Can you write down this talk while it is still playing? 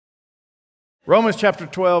Romans chapter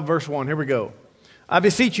 12, verse 1. Here we go. I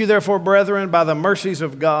beseech you, therefore, brethren, by the mercies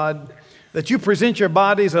of God, that you present your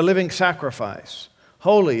bodies a living sacrifice,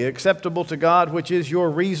 holy, acceptable to God, which is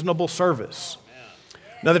your reasonable service.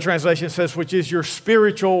 Another translation says, which is your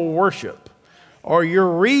spiritual worship, or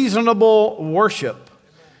your reasonable worship.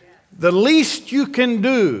 The least you can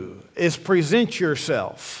do is present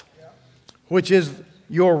yourself, which is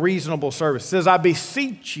your reasonable service. It says, I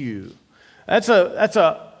beseech you. That's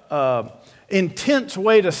a intense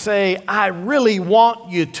way to say, I really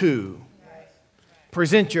want you to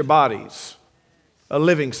present your bodies a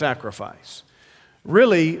living sacrifice.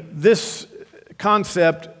 Really, this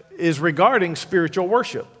concept is regarding spiritual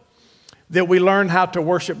worship, that we learn how to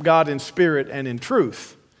worship God in spirit and in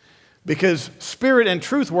truth, because spirit and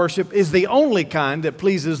truth worship is the only kind that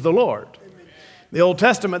pleases the Lord. The Old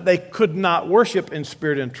Testament, they could not worship in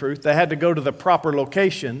spirit and truth. They had to go to the proper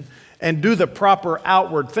location and do the proper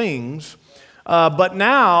outward things. But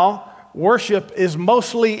now, worship is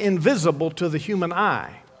mostly invisible to the human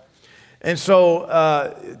eye. And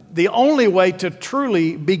so, the only way to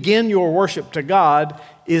truly begin your worship to God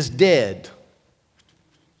is dead.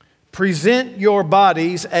 Present your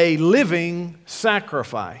bodies a living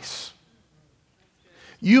sacrifice.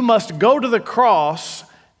 You must go to the cross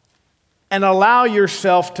and allow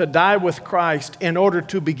yourself to die with Christ in order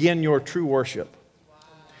to begin your true worship.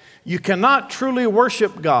 You cannot truly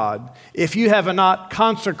worship God if you have not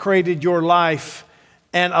consecrated your life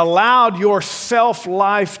and allowed your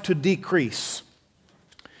self-life to decrease.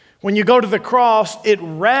 When you go to the cross, it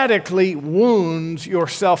radically wounds your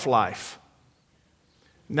self-life.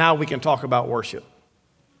 Now we can talk about worship.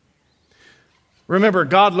 Remember,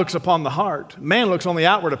 God looks upon the heart. Man looks on the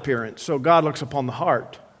outward appearance, so God looks upon the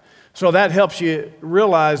heart. So that helps you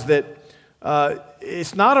realize that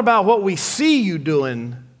it's not about what we see you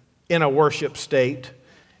doing in a worship state.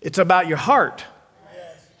 It's about your heart.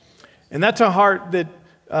 And that's a heart that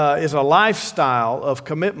is a lifestyle of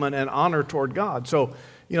commitment and honor toward God. So,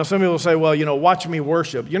 some people say, well, watch me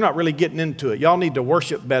worship. You're not really getting into it. Y'all need to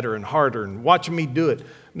worship better and harder and watch me do it.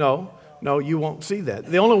 No, you won't see that.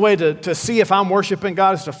 The only way to see if I'm worshiping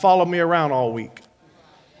God is to follow me around all week.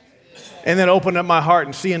 And then open up my heart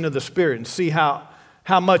and see into the Spirit and see how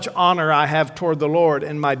much honor I have toward the Lord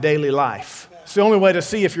in my daily life. It's the only way to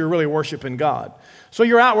see if you're really worshiping God. So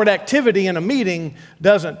your outward activity in a meeting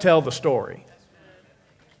doesn't tell the story.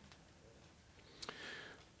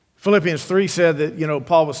 Philippians 3 said that,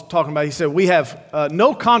 Paul was talking about, he said, we have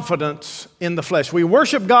no confidence in the flesh. We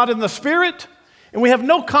worship God in the Spirit, and we have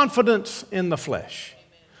no confidence in the flesh.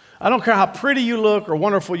 I don't care how pretty you look or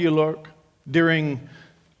wonderful you look during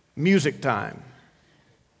music time.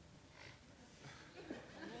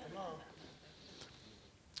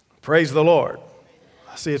 Praise the Lord.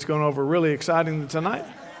 I see it's going over really exciting tonight.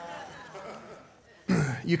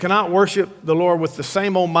 You cannot worship the Lord with the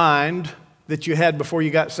same old mind that you had before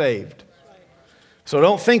you got saved. So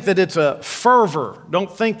don't think that it's a fervor.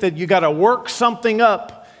 Don't think that you got to work something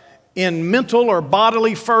up in mental or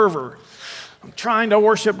bodily fervor. I'm trying to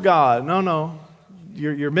worship God. No.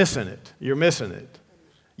 You're missing it. You're missing it.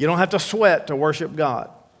 You don't have to sweat to worship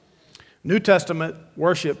God. New Testament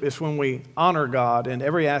worship is when we honor God in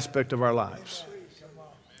every aspect of our lives.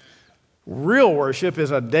 Real worship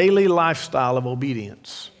is a daily lifestyle of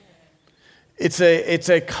obedience. It's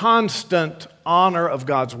a constant honor of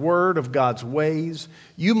God's word, of God's ways.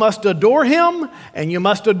 You must adore Him, and you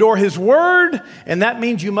must adore His word, and that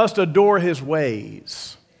means you must adore His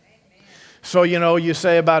ways. So, you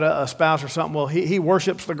say about a spouse or something, well, he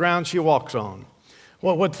worships the ground she walks on.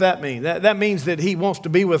 Well, what's that mean? That means that he wants to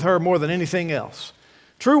be with her more than anything else.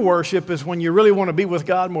 True worship is when you really want to be with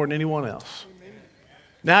God more than anyone else.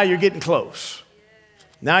 Now you're getting close.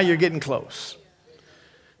 Now you're getting close.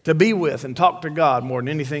 To be with and talk to God more than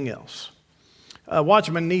anything else.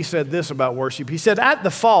 Watchman Nee said this about worship. He said, at the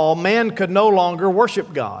fall, man could no longer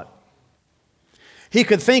worship God. He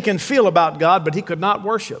could think and feel about God, but he could not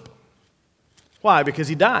worship. Why? Because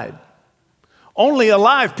he died. Only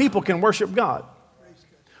alive people can worship God.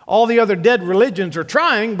 All the other dead religions are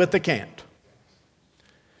trying, but they can't.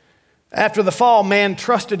 After the fall, man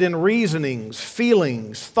trusted in reasonings,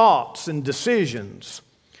 feelings, thoughts, and decisions.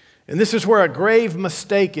 And this is where a grave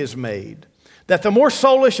mistake is made. That the more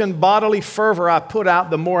soulish and bodily fervor I put out,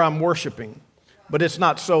 the more I'm worshiping. But it's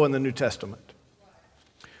not so in the New Testament.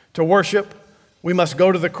 To worship, we must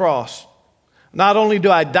go to the cross. Not only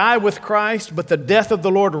do I die with Christ, but the death of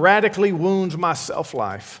the Lord radically wounds my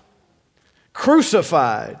self-life.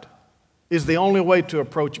 Crucified is the only way to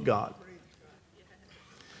approach God.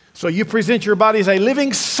 So you present your body as a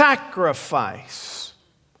living sacrifice,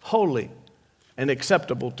 holy and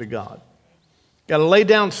acceptable to God. Got to lay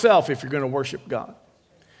down self if you're going to worship God.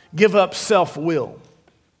 Give up self-will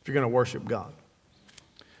if you're going to worship God.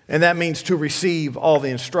 And that means to receive all the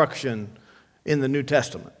instruction in the New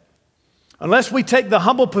Testament. Unless we take the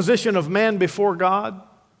humble position of man before God,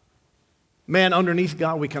 man underneath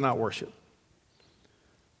God, we cannot worship.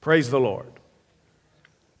 Praise the Lord.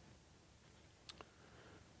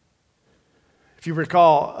 If you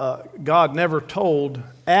recall, God never told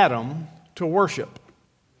Adam to worship.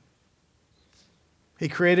 He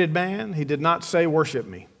created man. He did not say, worship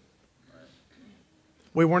me.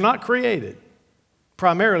 We were not created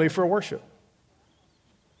primarily for worship.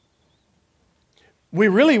 We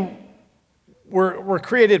really were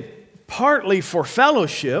created partly for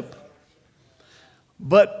fellowship,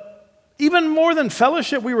 but even more than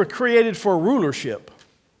fellowship, we were created for rulership.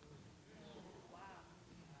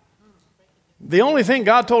 The only thing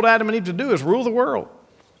God told Adam and Eve to do is rule the world,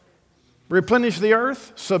 replenish the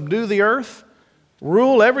earth, subdue the earth,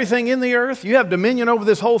 rule everything in the earth. You have dominion over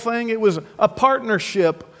this whole thing. It was a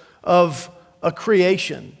partnership of a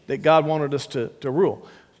creation that God wanted us to rule.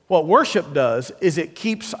 What worship does is it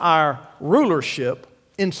keeps our rulership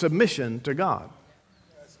in submission to God.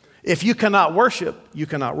 If you cannot worship, you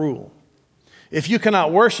cannot rule. If you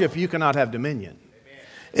cannot worship, you cannot have dominion.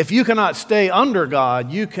 If you cannot stay under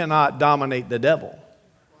God, you cannot dominate the devil.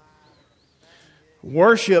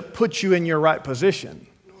 Worship puts you in your right position,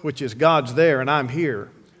 which is God's there and I'm here.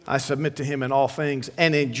 I submit to Him in all things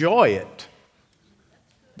and enjoy it.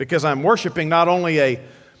 Because I'm worshiping not only a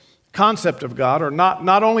concept of God or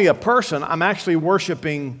not only a person, I'm actually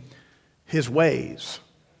worshiping His ways,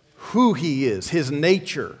 who He is, His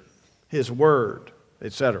nature, His word,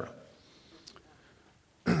 etc.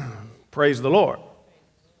 Praise the Lord.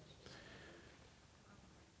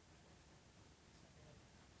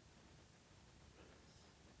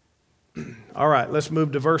 All right, let's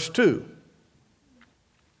move to verse 2.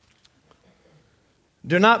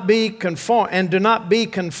 Do not be conformed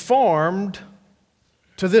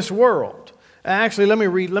to this world. Actually, let me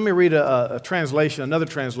read a translation, another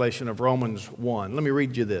translation of Romans 1. Let me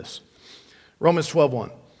read you this. Romans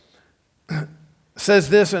 12:1 says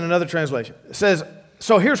this in another translation. It says,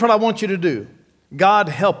 so here's what I want you to do. God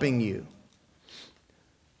helping you.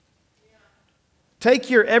 Take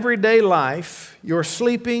your everyday life, your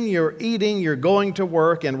sleeping, your eating, your going to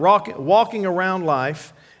work, and walking around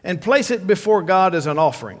life, and place it before God as an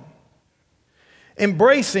offering.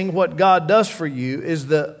 Embracing what God does for you is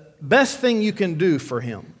the best thing you can do for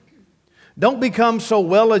Him. Don't become so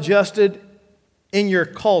well adjusted in your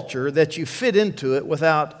culture that you fit into it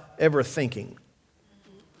without ever thinking.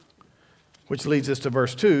 Which leads us to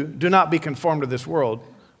verse 2. Do not be conformed to this world,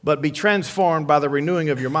 but be transformed by the renewing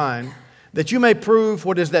of your mind, that you may prove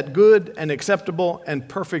what is that good and acceptable and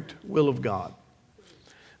perfect will of God.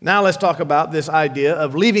 Now let's talk about this idea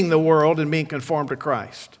of leaving the world and being conformed to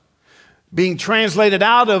Christ. Being translated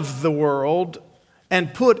out of the world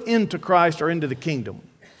and put into Christ or into the kingdom.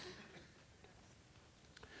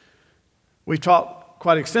 We've talked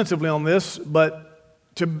quite extensively on this, but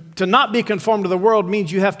to not be conformed to the world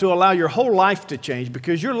means you have to allow your whole life to change,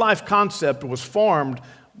 because your life concept was formed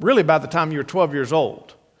really by the time you were 12 years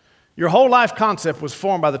old. Your whole life concept was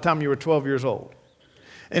formed by the time you were 12 years old.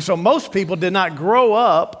 And so most people did not grow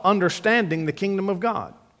up understanding the kingdom of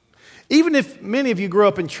God. Even if many of you grew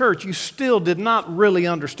up in church, you still did not really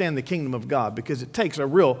understand the kingdom of God, because it takes a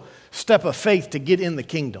real step of faith to get in the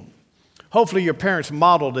kingdom. Hopefully your parents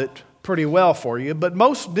modeled it pretty well for you, but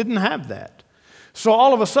most didn't have that. So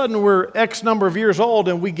all of a sudden we're X number of years old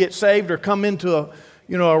and we get saved or come into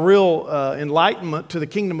a real enlightenment to the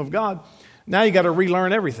kingdom of God. Now you got to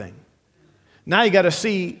relearn everything. Now you got to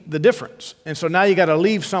see the difference. And so now you got to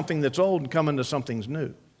leave something that's old and come into something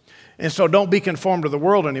new. And so don't be conformed to the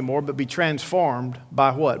world anymore, but be transformed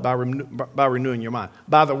by what? By renewing your mind.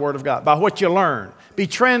 By the Word of God. By what you learn. Be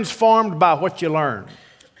transformed by what you learn.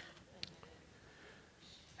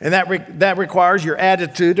 And that requires your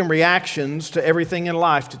attitude and reactions to everything in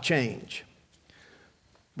life to change.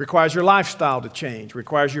 Requires your lifestyle to change.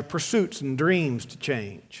 Requires your pursuits and dreams to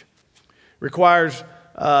change. Requires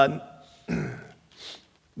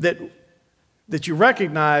that you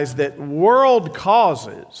recognize that world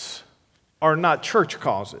causes are not church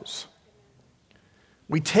causes.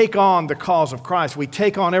 We take on the cause of Christ. We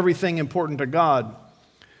take on everything important to God.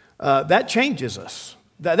 That changes us.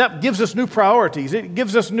 That gives us new priorities. It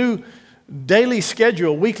gives us new daily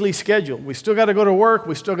schedule, weekly schedule. We still got to go to work.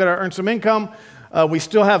 We still got to earn some income. We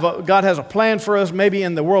still have God has a plan for us, maybe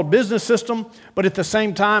in the world business system, but at the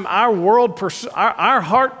same time, our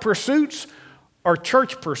heart pursuits are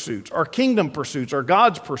church pursuits, are kingdom pursuits, are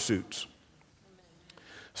God's pursuits.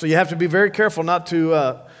 So you have to be very careful not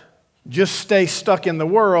to just stay stuck in the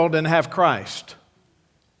world and have Christ.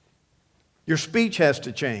 Your speech has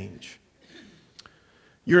to change.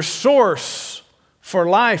 Your source for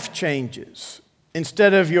life changes.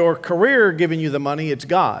 Instead of your career giving you the money, it's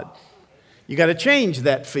God. You got to change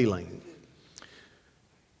that feeling.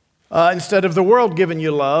 Instead of the world giving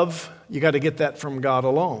you love, you got to get that from God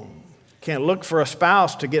alone. Can't look for a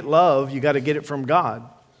spouse to get love. You got to get it from God.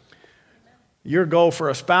 Your goal for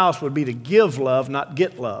a spouse would be to give love, not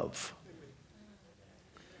get love.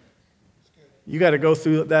 You got to go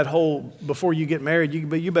through that whole, before you get married,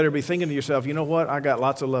 you better be thinking to yourself, you know what, I got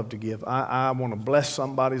lots of love to give. I want to bless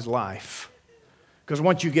somebody's life. Because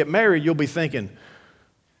once you get married, you'll be thinking,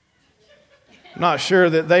 not sure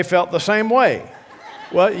that they felt the same way.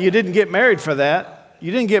 Well, you didn't get married for that.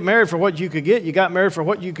 You didn't get married for what you could get. You got married for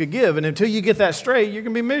what you could give. And until you get that straight, you're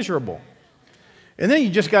going to be miserable. And then you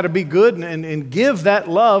just got to be good and give that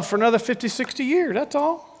love for another 50, 60 years. That's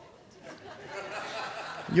all.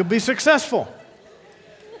 You'll be successful.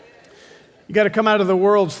 You got to come out of the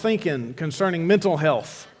world's thinking concerning mental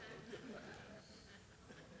health.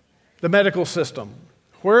 The medical system.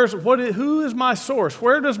 Who is my source?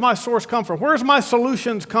 Where does my source come from? Where's my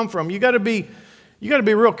solutions come from? You got to be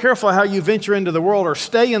real careful how you venture into the world or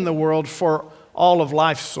stay in the world for all of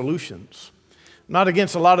life's solutions. Not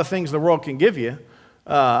against a lot of things the world can give you.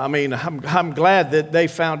 I'm glad that they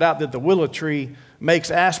found out that the willow tree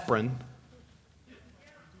makes aspirin.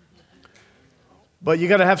 But you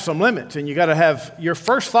got to have some limits, and you got to have, your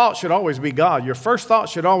first thought should always be God. Your first thought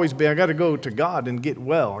should always be, I got to go to God and get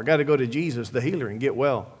well. I got to go to Jesus, the healer, and get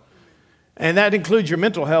well. And that includes your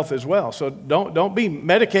mental health as well. So don't be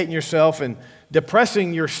medicating yourself and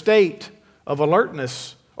depressing your state of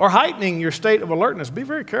alertness or heightening your state of alertness. Be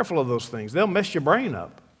very careful of those things. They'll mess your brain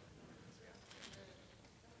up.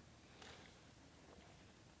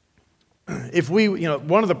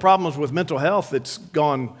 One of the problems with mental health that's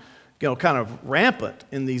gone kind of rampant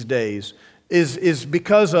in these days is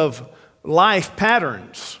because of life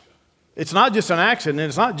patterns. It's not just an accident,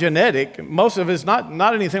 it's not genetic. Most of it's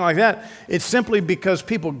not anything like that. It's simply because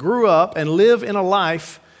people grew up and live in a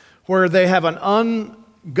life where they have an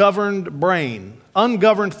ungoverned brain,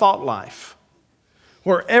 ungoverned thought life,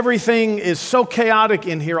 where everything is so chaotic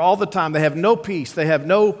in here all the time. They have no peace, they have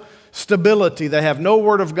no stability, they have no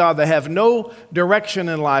word of God, they have no direction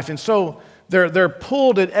in life. And so they're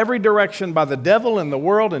pulled in every direction by the devil and the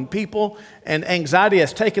world and people, and anxiety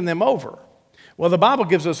has taken them over. Well, the Bible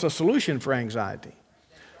gives us a solution for anxiety.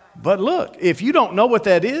 But look, if you don't know what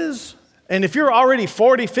that is, and if you're already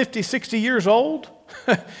 40, 50, 60 years old,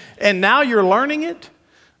 and now you're learning it,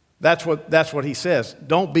 that's what he says.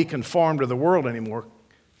 Don't be conformed to the world anymore.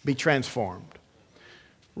 Be transformed.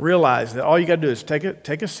 Realize that all you got to do is take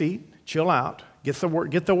a seat, chill out, get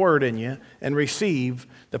the word in you, and receive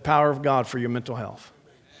the power of God for your mental health.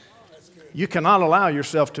 You cannot allow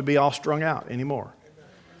yourself to be all strung out anymore.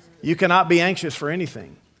 You cannot be anxious for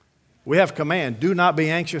anything. We have command, do not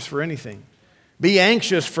be anxious for anything. Be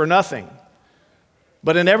anxious for nothing.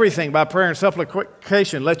 But in everything, by prayer and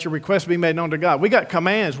supplication, let your requests be made known to God. We got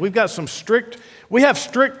commands. We have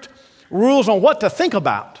strict rules on what to think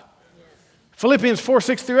about. Philippians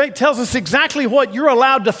 4:6-8 tells us exactly what you're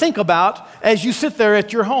allowed to think about as you sit there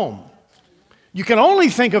at your home. You can only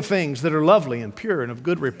think of things that are lovely and pure and of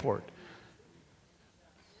good report.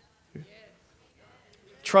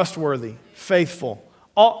 Trustworthy, faithful.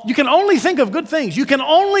 You can only think of good things. You can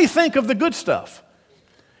only think of the good stuff.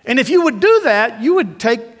 And if you would do that, you would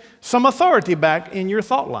take some authority back in your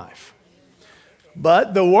thought life.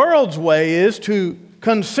 But the world's way is to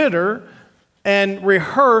consider and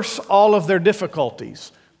rehearse all of their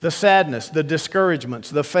difficulties, the sadness, the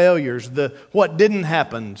discouragements, the failures, the what didn't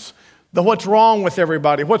happen, the what's wrong with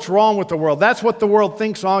everybody, what's wrong with the world. That's what the world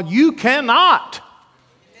thinks on. You cannot.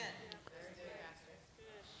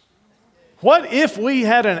 What if we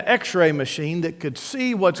had an x-ray machine that could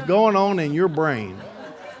see what's going on in your brain?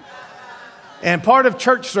 And part of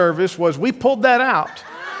church service was we pulled that out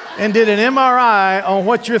and did an MRI on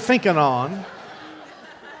what you're thinking on.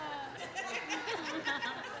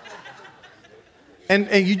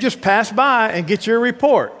 And you just pass by and get your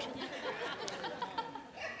report.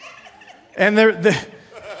 And the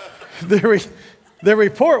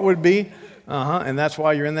report would be, and that's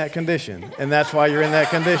why you're in that condition. And that's why you're in that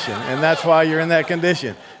condition. And that's why you're in that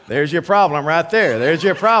condition. There's your problem right there. There's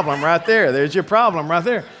your problem right there. There's your problem right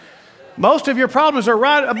there. Most of your problems are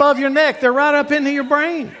right above your neck. They're right up into your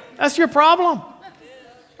brain. That's your problem.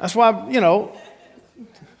 That's why,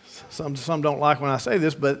 some don't like when I say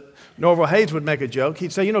this, but Norval Hayes would make a joke.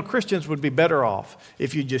 He'd say, Christians would be better off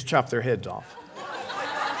if you just chop their heads off.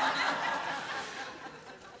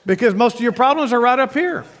 Because most of your problems are right up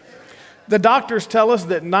here. The doctors tell us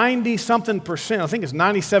that 90-something%, I think it's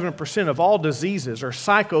 97% of all diseases are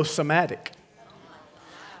psychosomatic.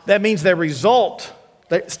 That means they result,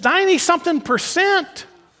 it's 90-something%.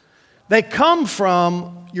 They come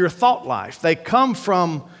from your thought life. They come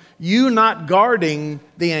from you not guarding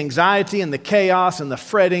the anxiety and the chaos and the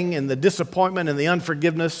fretting and the disappointment and the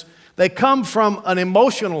unforgiveness. They come from an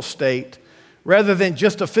emotional state rather than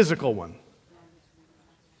just a physical one.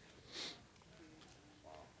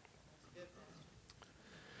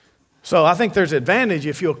 So I think there's advantage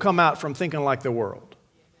if you'll come out from thinking like the world.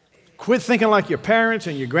 Quit thinking like your parents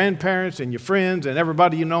and your grandparents and your friends and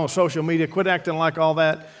everybody you know on social media. Quit acting like all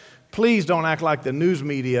that. Please don't act like the news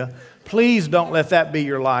media. Please don't let that be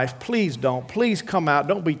your life. Please don't. Please come out.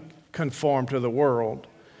 Don't be conformed to the world.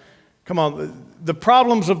 Come on. The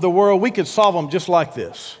problems of the world, we could solve them just like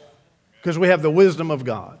this because we have the wisdom of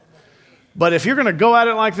God. But if you're going to go at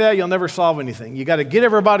it like that, you'll never solve anything. You got to get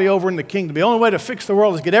everybody over in the kingdom. The only way to fix the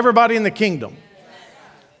world is get everybody in the kingdom.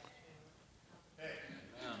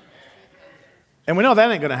 And we know that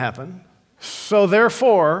ain't going to happen. So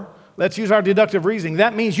therefore, let's use our deductive reasoning.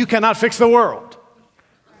 That means you cannot fix the world.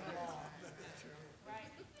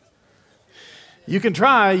 You can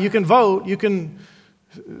try, you can vote, you can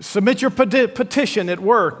submit your petition at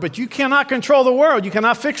work, but you cannot control the world. You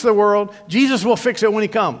cannot fix the world. Jesus will fix it when he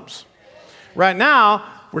comes. Right now,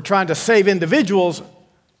 we're trying to save individuals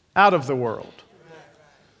out of the world.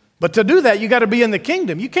 But to do that, you got to be in the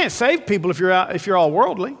kingdom. You can't save people if you're all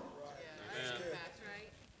worldly.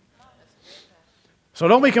 So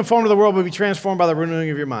don't be conformed to the world, but be transformed by the renewing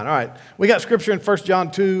of your mind. All right, we got scripture in 1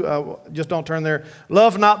 John 2. Just don't turn there.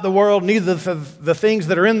 Love not the world, neither the things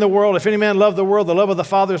that are in the world. If any man love the world, the love of the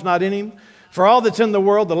Father is not in him. For all that's in the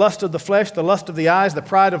world, the lust of the flesh, the lust of the eyes, the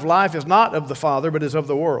pride of life is not of the Father, but is of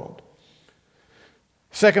the world.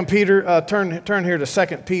 2 Peter, turn here to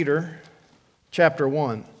 2 Peter chapter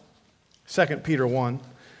 1. 2 Peter 1.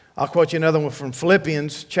 I'll quote you another one from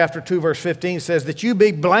Philippians chapter 2, verse 15 says that you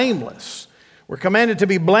be blameless. We're commanded to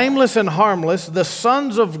be blameless and harmless, the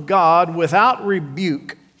sons of God without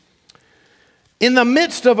rebuke, in the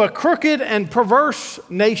midst of a crooked and perverse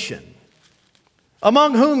nation,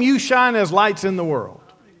 among whom you shine as lights in the world.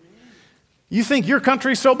 You think your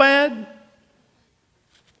country's so bad?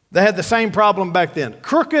 They had the same problem back then.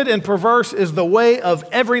 Crooked and perverse is the way of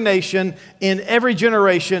every nation in every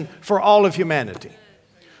generation for all of humanity.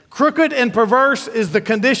 Crooked and perverse is the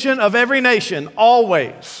condition of every nation,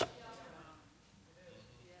 always.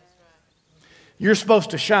 You're supposed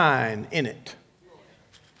to shine in it.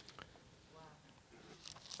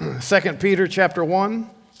 2 Peter chapter 1.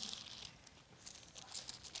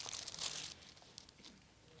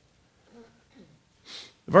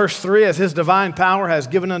 Verse 3, as his divine power has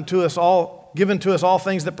given to us all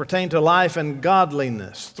things that pertain to life and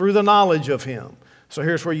godliness through the knowledge of him. So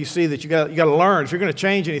here's where you see that you got to learn. If you're going to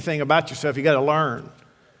change anything about yourself, you got to learn.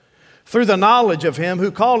 Through the knowledge of him who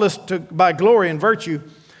called us by glory and virtue,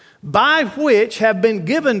 by which have been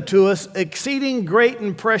given to us exceeding great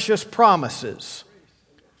and precious promises.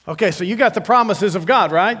 Okay, so you got the promises of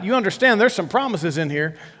God, right? You understand there's some promises in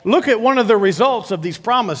here. Look at one of the results of these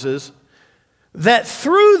promises, that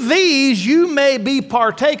through these you may be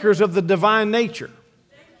partakers of the divine nature.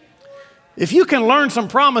 If you can learn some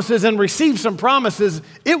promises and receive some promises,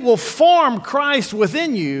 it will form Christ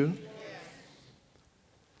within you,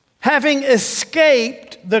 having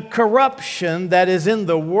escaped the corruption that is in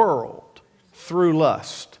the world through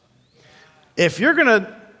lust. If you're going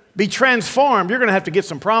to be transformed, you're going to have to get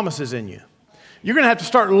some promises in you. You're going to have to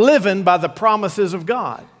start living by the promises of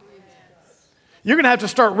God. You're going to have to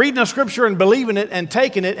start reading a scripture and believing it and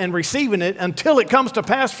taking it and receiving it until it comes to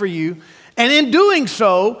pass for you. And in doing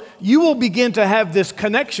so, you will begin to have this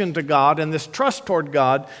connection to God and this trust toward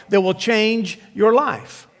God that will change your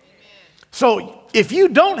life. So if you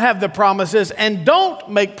don't have the promises and don't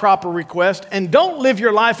make proper requests and don't live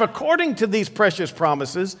your life according to these precious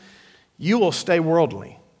promises, you will stay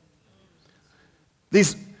worldly.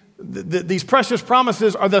 These precious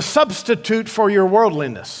promises are the substitute for your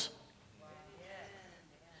worldliness.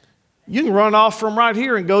 You can run off from right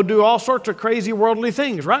here and go do all sorts of crazy worldly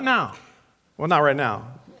things right now. Well, not right now.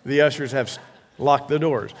 The ushers have locked the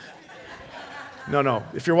doors. No.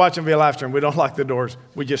 If you're watching via live stream, we don't lock the doors.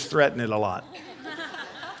 We just threaten it a lot.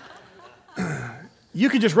 You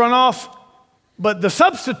can just run off, but the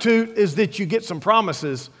substitute is that you get some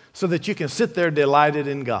promises so that you can sit there delighted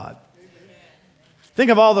in God. Think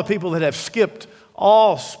of all the people that have skipped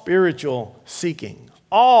all spiritual seeking,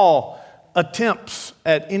 all attempts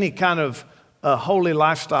at any kind of a holy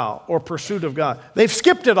lifestyle or pursuit of God. They've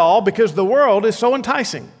skipped it all because the world is so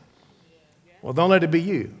enticing. Well, don't let it be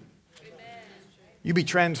you. You be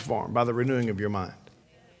transformed by the renewing of your mind.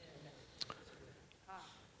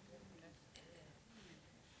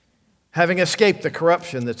 Having escaped the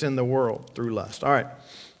corruption that's in the world through lust. All right.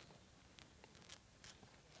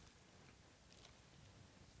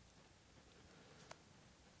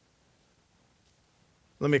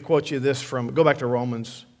 Let me quote you this go back to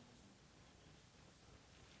Romans.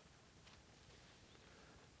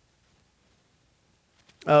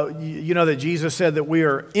 You know that Jesus said that we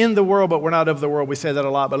are in the world, but we're not of the world. We say that a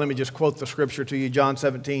lot, but let me just quote the scripture to you, John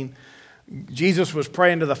 17. Jesus was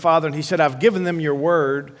praying to the Father, and he said, I've given them your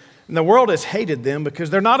word, and the world has hated them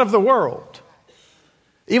because they're not of the world,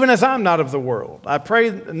 even as I'm not of the world. I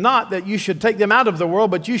pray not that you should take them out of the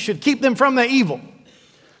world, but you should keep them from the evil.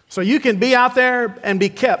 So you can be out there and be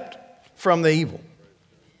kept from the evil.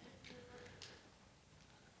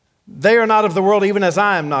 They are not of the world, even as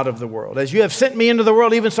I am not of the world. As you have sent me into the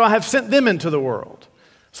world, even so I have sent them into the world.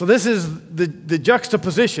 So this is the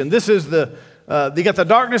juxtaposition. This is you got the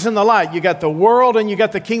darkness and the light. You got the world and you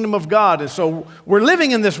got the kingdom of God. And so we're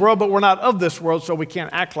living in this world, but we're not of this world, so we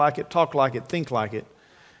can't act like it, talk like it, think like it.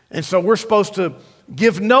 And so we're supposed to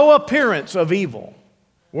give no appearance of evil.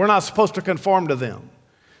 We're not supposed to conform to them.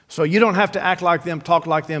 So you don't have to act like them, talk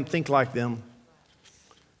like them, think like them,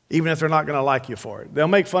 even if they're not going to like you for it. They'll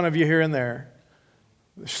make fun of you here and there.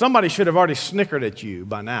 Somebody should have already snickered at you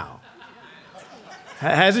by now.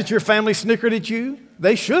 Hasn't your family snickered at you?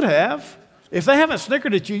 They should have. If they haven't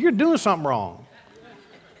snickered at you, you're doing something wrong.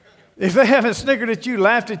 If they haven't snickered at you,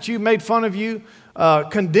 laughed at you, made fun of you,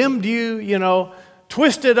 condemned you,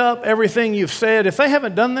 twisted up everything you've said, if they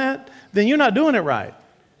haven't done that, then you're not doing it right.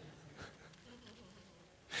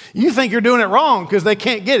 You think you're doing it wrong because they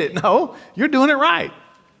can't get it. No, you're doing it right.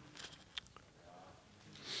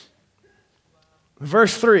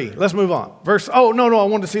 Verse 3, let's move on. I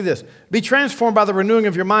wanted to see this. Be transformed by the renewing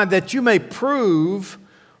of your mind that you may prove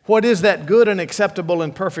what is that good and acceptable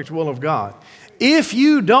and perfect will of God. If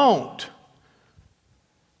you don't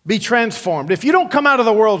be transformed, if you don't come out of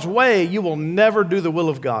the world's way, you will never do the will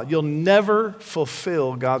of God. You'll never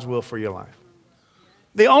fulfill God's will for your life.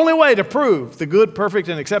 The only way to prove the good, perfect,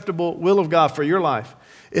 and acceptable will of God for your life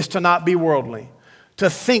is to not be worldly, to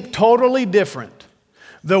think totally different.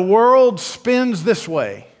 The world spins this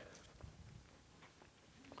way.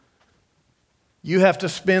 You have to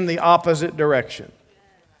spin the opposite direction.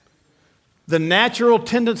 The natural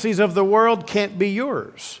tendencies of the world can't be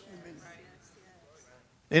yours.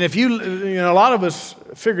 And if a lot of us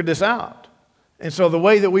figured this out. And so the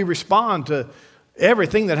way that we respond to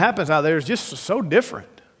everything that happens out there is just so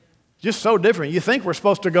different. Just so different. You think we're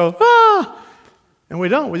supposed to go, ah, and we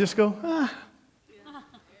don't. We just go, ah.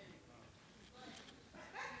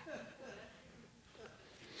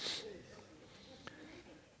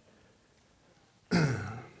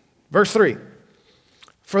 Verse 3,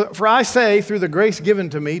 for I say through the grace given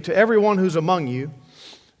to me to everyone who's among you,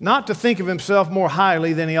 not to think of himself more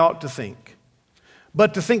highly than he ought to think,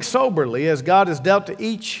 but to think soberly as God has dealt to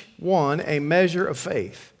each one a measure of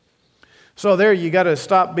faith. So there you got to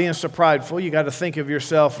stop being so prideful. You got to think of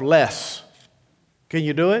yourself less. Can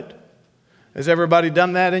you do it? Has everybody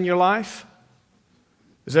done that in your life?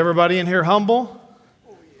 Is everybody in here humble?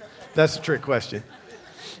 That's a trick question.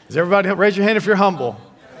 Is everybody, raise your hand if you're humble.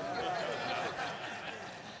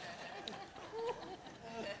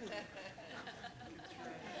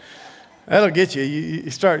 That'll get you. You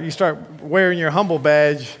start wearing your humble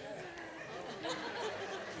badge.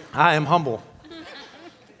 I am humble.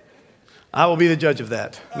 I will be the judge of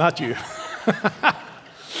that, not you.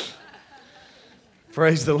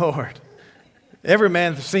 Praise the Lord. Every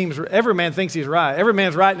man thinks he's right. Every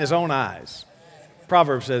man's right in his own eyes.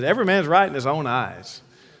 Proverbs says every man's right in his own eyes.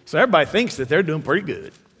 So everybody thinks that they're doing pretty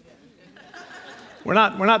good. We're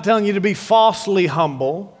not telling you to be falsely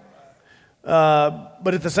humble.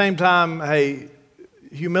 But at the same time, hey,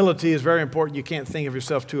 humility is very important. You can't think of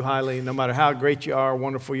yourself too highly, no matter how great you are,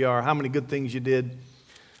 wonderful you are, how many good things you did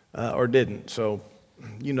or didn't. So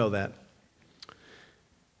you know that.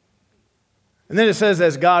 And then it says,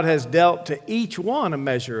 as God has dealt to each one a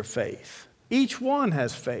measure of faith. Each one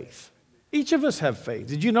has faith. Each of us have faith.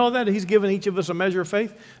 Did you know that? He's given each of us a measure of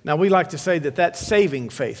faith. Now, we like to say that that's saving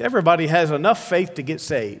faith. Everybody has enough faith to get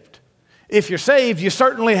saved. If you're saved, you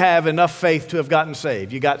certainly have enough faith to have gotten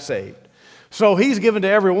saved. You got saved. So he's given to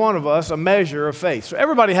every one of us a measure of faith. So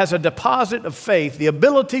everybody has a deposit of faith, the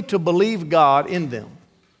ability to believe God in them.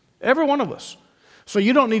 Every one of us. So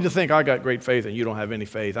you don't need to think, I got great faith and you don't have any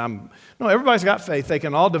faith. No, everybody's got faith. They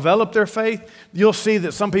can all develop their faith. You'll see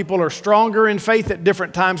that some people are stronger in faith at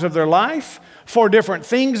different times of their life for different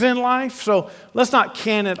things in life. So let's not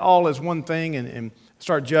can it all as one thing and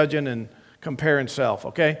start judging and comparing self,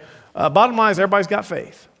 okay? Bottom line is everybody's got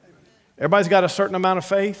faith. Everybody's got a certain amount of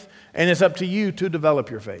faith, and it's up to you to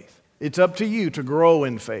develop your faith. It's up to you to grow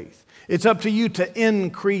in faith. It's up to you to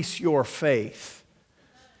increase your faith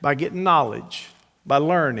by getting knowledge, by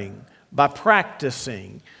learning, by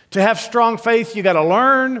practicing. To have strong faith, you got to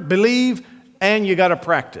learn, believe, and you got to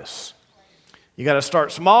practice. You got to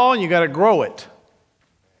start small and you got to grow it.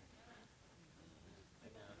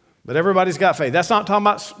 But everybody's got faith. That's not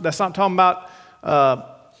talking about.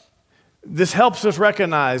 This helps us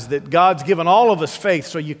recognize that God's given all of us faith,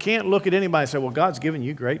 so you can't look at anybody and say, well, God's given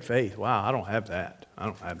you great faith. Wow, I don't have that. I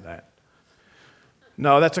don't have that.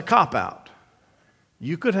 No, that's a cop-out.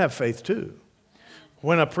 You could have faith too.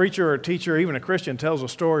 When a preacher or a teacher, or even a Christian, tells a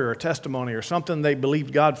story or a testimony or something they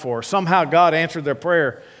believed God for, somehow God answered their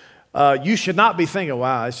prayer, you should not be thinking,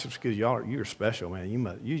 wow, it's just because you're special,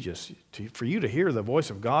 man. For you to hear the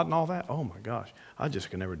voice of God and all that, oh my gosh, I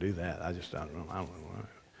just can never do that. I don't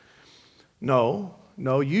know.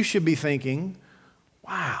 No, you should be thinking,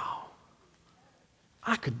 wow,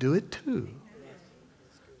 I could do it too.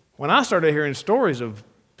 When I started hearing stories of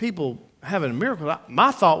people having miracles,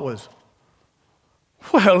 my thought was,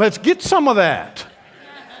 well, let's get some of that.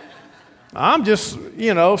 I'm just,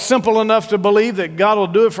 simple enough to believe that God will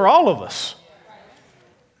do it for all of us.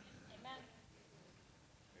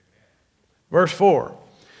 Verse 4,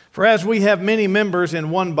 for as we have many members in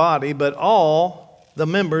one body, but all the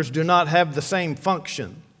members do not have the same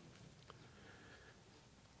function.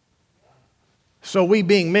 So we,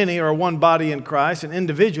 being many, are one body in Christ, and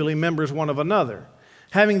individually members one of another.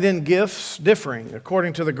 Having then gifts differing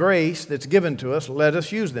according to the grace that's given to us, let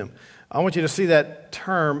us use them. I want you to see that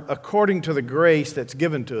term, according to the grace that's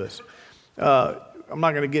given to us. I'm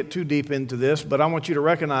not going to get too deep into this, but I want you to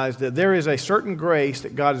recognize that there is a certain grace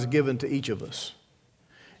that God has given to each of us.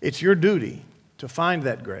 It's your duty to find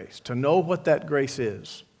that grace, to know what that grace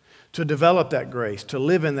is, to develop that grace, to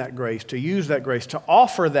live in that grace, to use that grace, to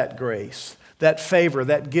offer that grace, that favor,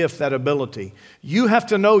 that gift, that ability. You have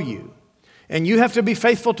to know you, and you have to be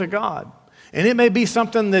faithful to God. And it may be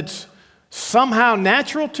something that's somehow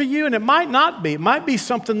natural to you, and it might not be. It might be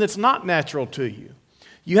something that's not natural to you.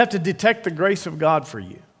 You have to detect the grace of God for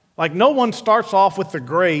you. Like no one starts off with the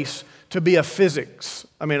grace to be a physics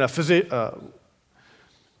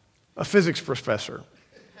professor,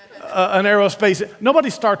 an aerospace. Nobody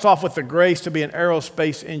starts off with the grace to be an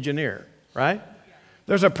aerospace engineer, right?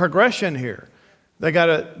 There's a progression here. They got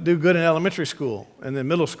to do good in elementary school, and then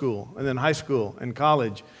middle school, and then high school, and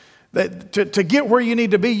college. To get where you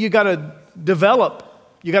need to be, you got to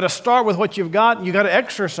develop. You got to start with what you've got, and you got to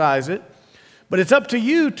exercise it. But it's up to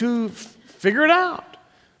you to figure it out.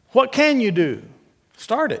 What can you do?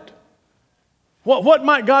 Start it. What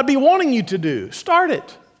might God be wanting you to do? Start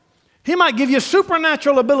it. He might give you a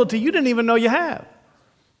supernatural ability you didn't even know you have.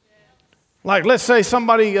 Like, let's say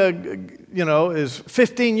somebody, is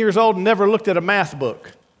 15 years old and never looked at a math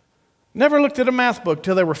book. Never looked at a math book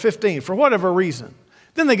till they were 15 for whatever reason.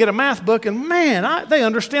 Then they get a math book and, man, they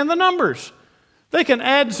understand the numbers. They can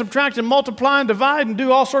add and subtract and multiply and divide and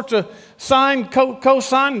do all sorts of sine,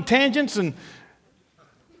 cosine, and tangents. And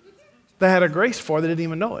they had a grace for it. They didn't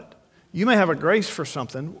even know it. You may have a grace for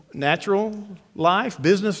something, natural life,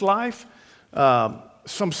 business life,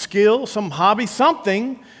 some skill, some hobby,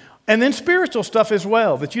 something, and then spiritual stuff as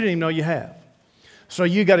well that you didn't even know you have. So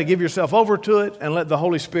you got to give yourself over to it and let the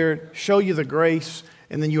Holy Spirit show you the grace,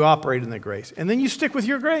 and then you operate in the grace. And then you stick with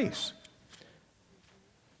your grace.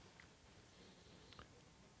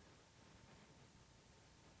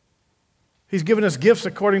 He's given us gifts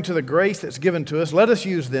according to the grace that's given to us. Let us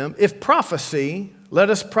use them. If prophecy, let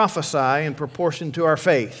us prophesy in proportion to our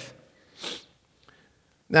faith.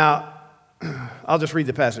 Now, I'll just read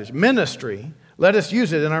the passage. Ministry, let us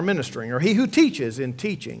use it in our ministering. Or he who teaches in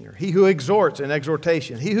teaching. Or he who exhorts in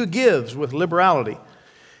exhortation. He who gives with liberality.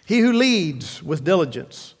 He who leads with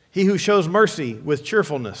diligence. He who shows mercy with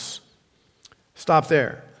cheerfulness. Stop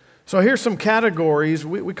there. So here's some categories.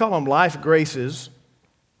 We call them life graces.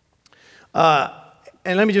 And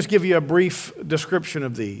let me just give you a brief description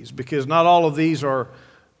of these, because not all of these are,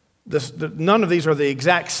 none of these are the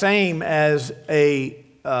exact same as a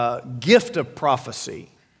gift of prophecy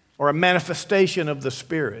or a manifestation of the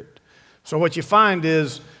Spirit. So what you find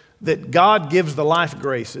is that God gives the life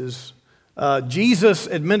graces, Jesus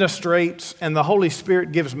administrates, and the Holy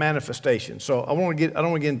Spirit gives manifestation. So I don't want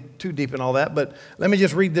to get too deep in all that, but let me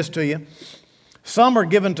just read this to you. Some are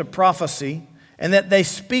given to prophecy, and that they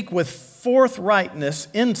speak with forthrightness,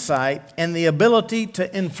 insight, and the ability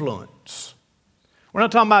to influence. We're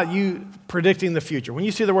not talking about you predicting the future. When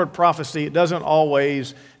you see the word prophecy, it doesn't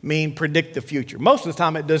always mean predict the future. Most of the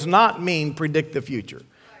time, it does not mean predict the future.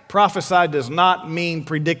 Prophesy does not mean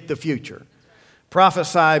predict the future.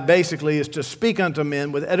 Prophesy basically is to speak unto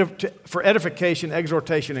men for edification,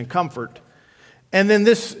 exhortation, and comfort. And then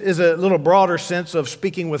this is a little broader sense of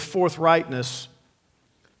speaking with forthrightness.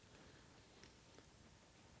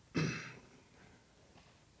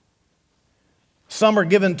 Some are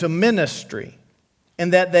given to ministry, in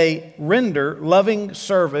that they render loving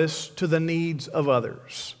service to the needs of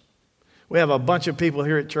others. We have a bunch of people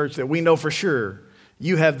here at church that we know for sure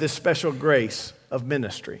you have this special grace of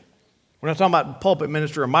ministry. We're not talking about pulpit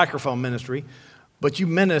ministry or microphone ministry, but you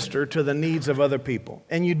minister to the needs of other people.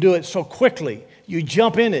 And you do it so quickly. You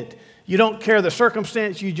jump in it. You don't care the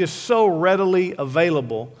circumstance. You're just so readily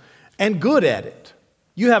available and good at it.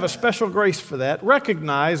 You have a special grace for that.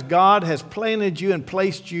 Recognize God has planted you and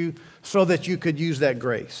placed you so that you could use that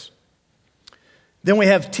grace. Then we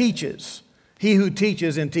have teaches. He who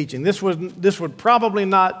teaches in teaching. This would probably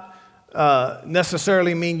not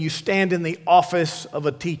necessarily mean you stand in the office of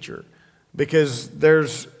a teacher, because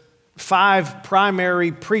there's 5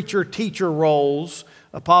 primary preacher-teacher roles: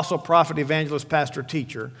 apostle, prophet, evangelist, pastor,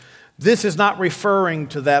 teacher. This is not referring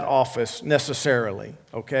to that office necessarily,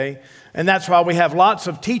 okay? And that's why we have lots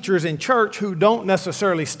of teachers in church who don't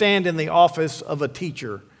necessarily stand in the office of a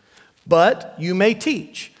teacher. But you may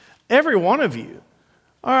teach. Every one of you,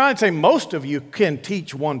 or I'd say most of you, can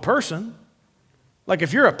teach one person. Like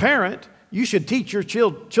if you're a parent, you should teach your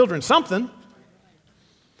children something.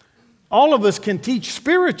 All of us can teach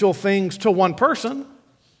spiritual things to one person,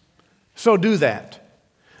 so do that.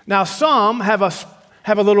 Now, some have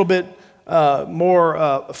a little bit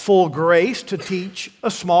more full grace to teach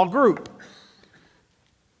a small group,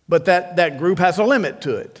 but that group has a limit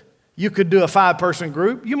to it. You could do a 5-person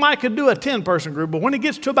group. You could do a 10-person group, but when it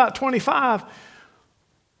gets to about 25,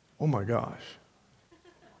 oh my gosh.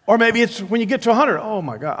 Or maybe it's when you get to 100, oh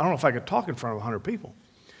my God, I don't know if I could talk in front of 100 people.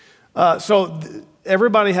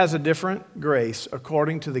 Everybody has a different grace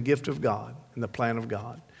according to the gift of God and the plan of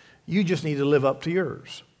God. You just need to live up to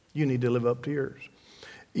yours. You need to live up to yours.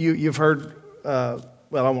 You've heard, well,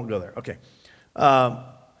 I won't go there. Okay. Had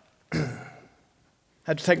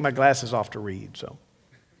to take my glasses off to read, so.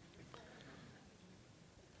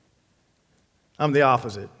 I'm the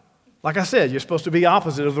opposite. Like I said, you're supposed to be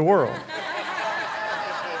opposite of the world.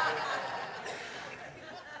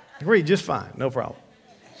 I read just fine, no problem.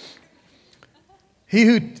 He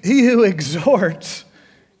who exhorts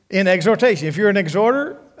in exhortation. If you're an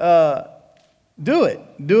exhorter, do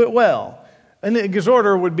it well. An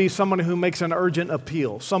exhorter would be someone who makes an urgent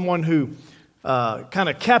appeal, someone who kind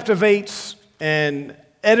of captivates and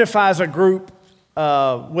edifies a group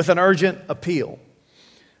with an urgent appeal.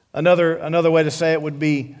 Another way to say it would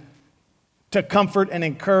be to comfort and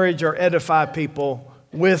encourage or edify people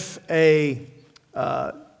with a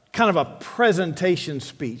kind of a presentation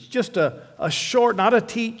speech, just a short, not a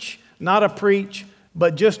teach, not a preach,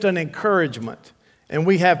 but just an encouragement. And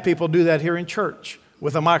we have people do that here in church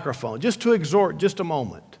with a microphone, just to exhort just a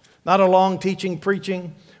moment. Not a long teaching,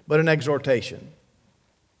 preaching, but an exhortation.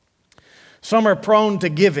 Some are prone to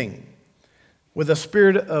giving with a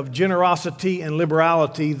spirit of generosity and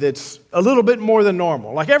liberality that's a little bit more than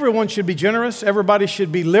normal. Like everyone should be generous. Everybody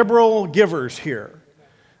should be liberal givers here.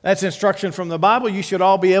 That's instruction from the Bible. You should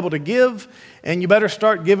all be able to give, and you better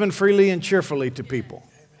start giving freely and cheerfully to people.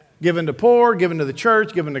 Giving to poor, giving to the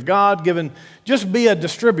church, giving to God, just be a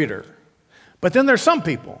distributor. But then there's some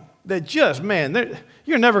people that just, man,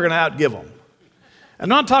 you're never going to outgive them. I'm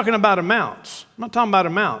not talking about amounts. I'm not talking about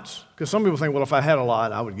amounts, because some people think, well, if I had a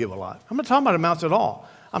lot, I would give a lot. I'm not talking about amounts at all.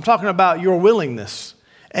 I'm talking about your willingness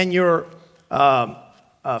and your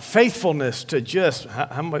faithfulness to just,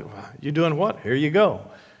 how much, you doing what? Here you go.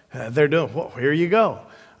 They're doing what? Here you go.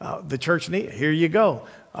 The church need, here you go.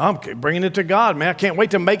 I'm bringing it to God, man. I can't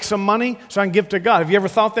wait to make some money so I can give to God. Have you ever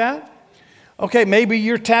thought that? Okay, maybe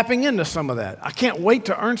you're tapping into some of that. I can't wait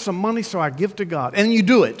to earn some money so I give to God. And you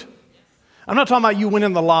do it. I'm not talking about you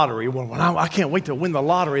winning the lottery. Well, I can't wait to win the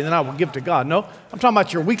lottery and then I will give to God. No, I'm talking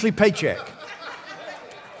about your weekly paycheck.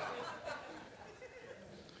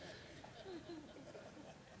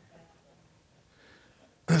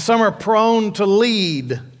 Some are prone to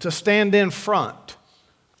lead, to stand in front.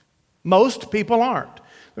 Most people aren't.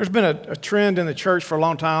 There's been a trend in the church for a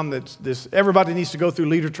long time that everybody needs to go through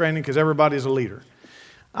leader training because everybody's a leader.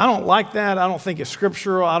 I don't like that. I don't think it's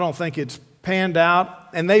scriptural. I don't think it's panned out,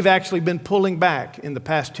 and they've actually been pulling back in the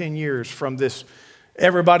past 10 years from this.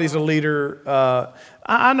 Everybody's a leader.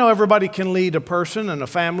 I know everybody can lead a person and a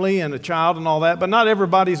family and a child and all that, but not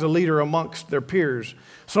everybody's a leader amongst their peers.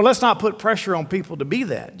 So let's not put pressure on people to be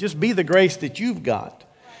that. Just be the grace that you've got.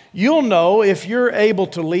 You'll know if you're able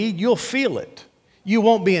to lead, you'll feel it. You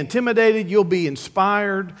won't be intimidated. You'll be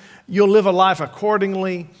inspired. You'll live a life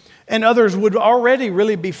accordingly. And others would already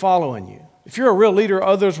really be following you. If you're a real leader,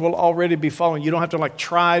 others will already be following you. You don't have to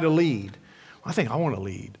try to lead. I think I want to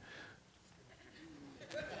lead.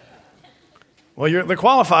 Well, the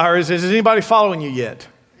qualifier is anybody following you yet?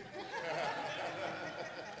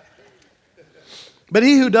 But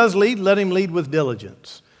he who does lead, let him lead with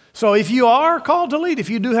diligence. So if you are called to lead, if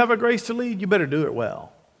you do have a grace to lead, you better do it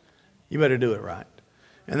well. You better do it right.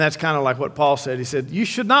 And that's kind of like what Paul said. He said, you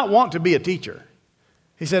should not want to be a teacher.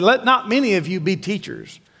 He said, let not many of you be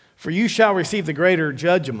teachers, for you shall receive the greater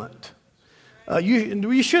judgment.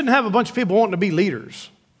 You shouldn't have a bunch of people wanting to be leaders.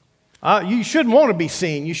 You shouldn't want to be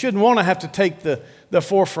seen. You shouldn't want to have to take the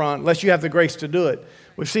forefront unless you have the grace to do it.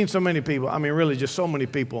 We've seen so many people, really just so many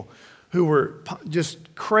people who were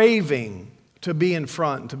just craving to be in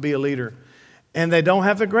front and to be a leader, and they don't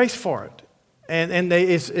have the grace for it. And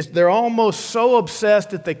they're almost so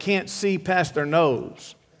obsessed that they can't see past their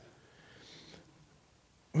nose.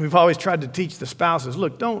 We've always tried to teach the spouses,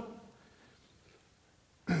 look, don't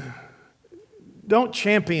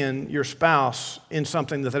champion your spouse in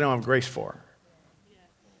something that they don't have grace for.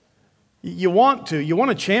 You want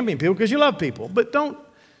to champion people because you love people, but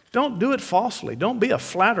don't do it falsely. Don't be a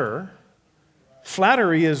flatterer.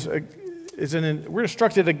 Flattery we're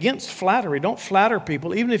instructed against flattery. Don't flatter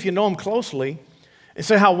people, even if you know them closely, and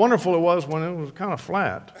say how wonderful it was when it was kind of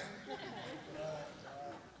flat.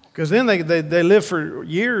 Because then they live for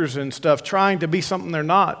years and stuff trying to be something they're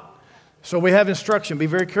not. So we have instruction. Be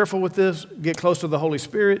very careful with this. Get close to the Holy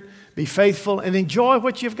Spirit. Be faithful and enjoy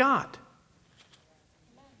what you've got.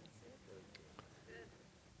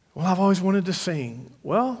 Well, I've always wanted to sing.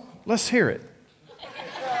 Well, let's hear it.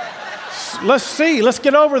 Let's see. Let's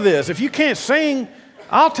get over this. If you can't sing,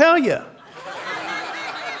 I'll tell you.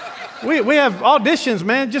 We have auditions,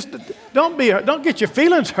 man. Just don't get your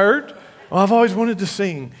feelings hurt. Well, I've always wanted to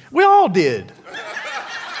sing. We all did.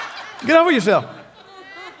 Get over yourself.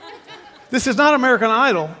 This is not American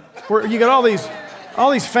Idol, where you get all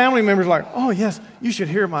these family members like, oh yes, you should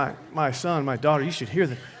hear my son, my daughter. You should hear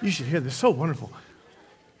this. You should hear this. So wonderful.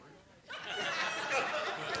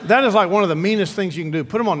 That is like one of the meanest things you can do.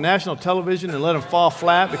 Put them on national television and let them fall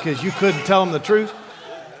flat because you couldn't tell them the truth.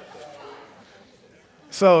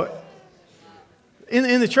 So,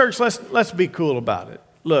 in the church, let's be cool about it.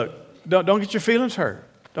 Look, don't get your feelings hurt.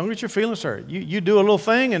 Don't get your feelings hurt. You do a little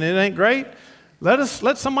thing and it ain't great.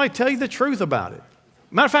 Let somebody tell you the truth about it.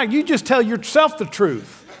 Matter of fact, you just tell yourself the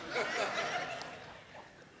truth.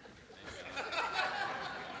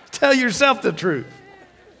 Tell yourself the truth.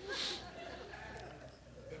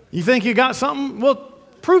 You think you got something? Well,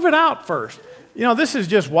 prove it out first. This is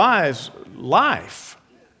just wise life.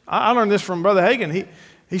 I learned this from Brother Hagin.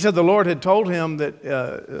 He said the Lord had told him that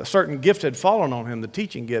a certain gift had fallen on him, the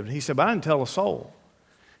teaching gift. He said, but I didn't tell a soul.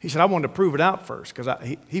 He said, I wanted to prove it out first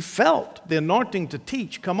because he felt the anointing to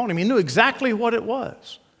teach come on him. He knew exactly what it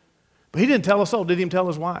was. But he didn't tell a soul, didn't even tell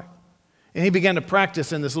his wife. And he began to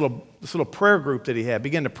practice in this little prayer group that he had,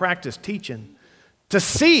 began to practice teaching to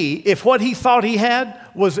see if what he thought he had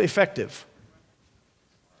was effective.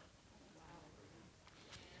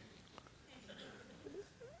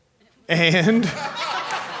 And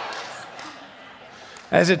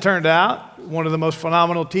as it turned out, one of the most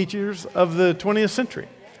phenomenal teachers of the 20th century.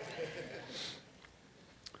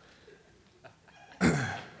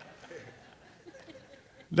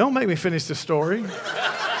 Don't make me finish the story.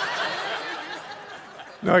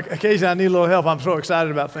 No, occasionally I need a little help. I'm so excited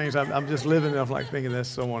about things. I'm just living and I'm thinking that's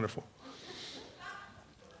so wonderful.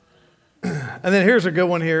 And then here's a good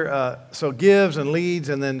one here. So gives and leads,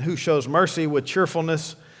 and then who shows mercy with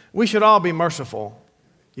cheerfulness. We should all be merciful.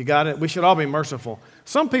 You got it? We should all be merciful.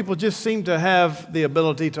 Some people just seem to have the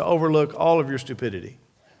ability to overlook all of your stupidity.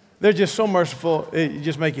 They're just so merciful, it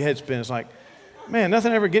just make your head spin. It's like, man,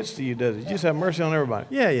 nothing ever gets to you, does it? You just have mercy on everybody.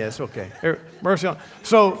 Yeah, it's okay. Mercy on.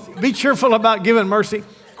 So be cheerful about giving mercy.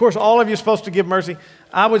 Of course, all of you are supposed to give mercy.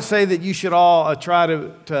 I would say that you should all try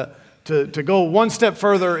to go one step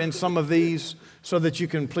further in some of these so that you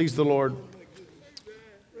can please the Lord.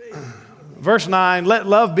 Verse 9, let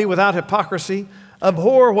love be without hypocrisy.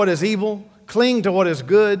 Abhor what is evil. Cling to what is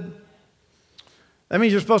good. That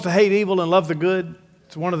means you're supposed to hate evil and love the good.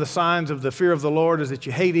 It's one of the signs of the fear of the Lord is that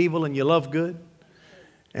you hate evil and you love good.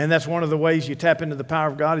 And that's one of the ways you tap into the power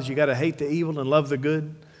of God is you got to hate the evil and love the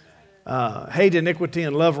good. Hate iniquity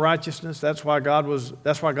and love righteousness. That's why God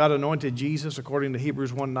anointed Jesus, according to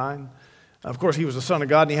Hebrews 1:9. Of course, he was the Son of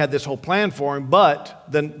God and he had this whole plan for him, but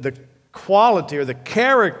the quality or the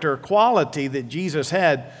character quality that Jesus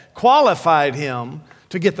had qualified him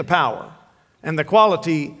to get the power. And the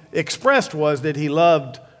quality expressed was that he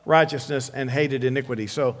loved righteousness and hated iniquity.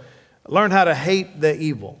 So learn how to hate the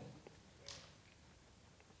evil.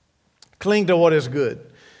 Cling to what is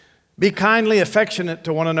good. Be kindly affectionate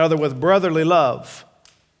to one another with brotherly love,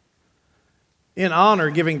 in honor,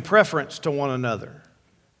 giving preference to one another.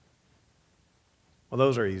 Well,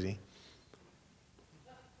 those are easy.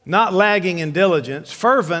 Not lagging in diligence,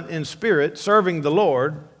 fervent in spirit, serving the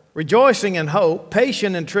Lord, rejoicing in hope,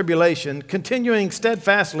 patient in tribulation, continuing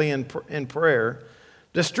steadfastly in prayer,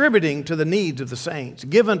 distributing to the needs of the saints,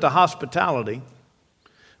 given to hospitality.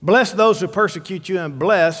 Bless those who persecute you and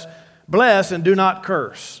bless and do not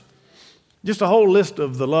curse. Just a whole list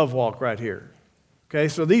of the love walk right here. Okay,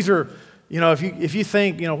 so these are, if you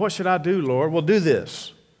think, what should I do, Lord? Well, do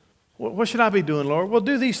this. What should I be doing, Lord? Well,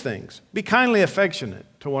 do these things. Be kindly affectionate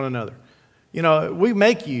to one another. We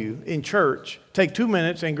make you in church take 2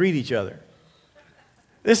 minutes and greet each other.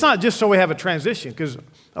 It's not just so we have a transition, because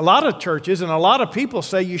a lot of churches and a lot of people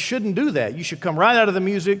say you shouldn't do that. You should come right out of the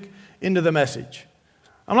music into the message.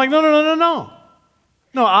 I'm like, no.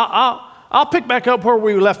 No, I'll pick back up where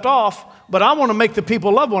we left off, but I want to make the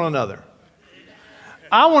people love one another.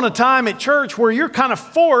 I want a time at church where you're kind of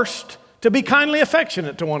forced to be kindly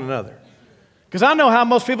affectionate to one another. Because I know how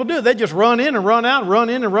most people do it. They just run in and run out, run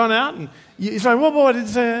in and run out. And it's like, well, boy, did it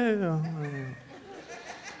say?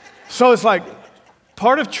 So it's like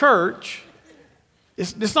part of church,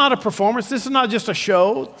 it's not a performance. This is not just a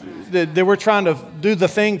show that we're trying to do the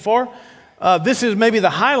thing for. This is maybe the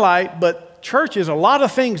highlight, but church is a lot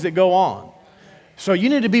of things that go on. So you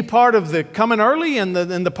need to be part of the coming early and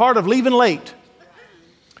the part of leaving late.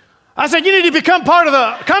 I said, you need to become part of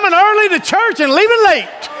the coming early to church and leaving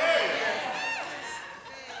late.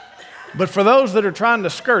 But for those that are trying to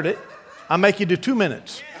skirt it, I make you do 2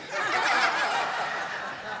 minutes.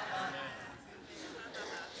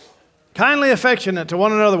 Kindly affectionate to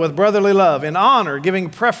one another with brotherly love, in honor, giving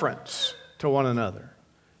preference to one another.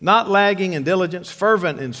 Not lagging in diligence,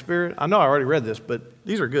 fervent in spirit. I know I already read this, but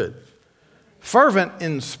these are good. Fervent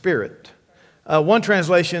in spirit. One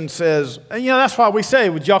translation says, that's why we say,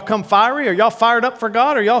 would y'all come fiery? Are y'all fired up for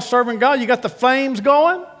God? Are y'all serving God? You got the flames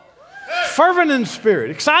going? Fervent in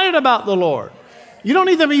spirit, excited about the Lord. You don't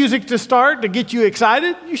need the music to start to get you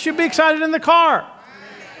excited. You should be excited in the car.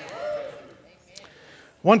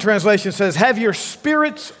 One translation says, have your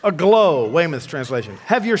spirits aglow. Weymouth's translation.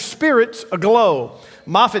 Have your spirits aglow.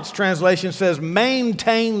 Moffat's translation says,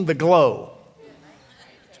 maintain the glow.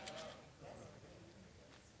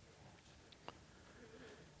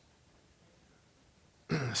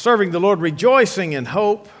 Serving the Lord, rejoicing in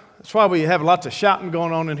hope. That's why we have lots of shouting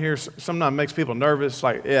going on in here. Sometimes it makes people nervous.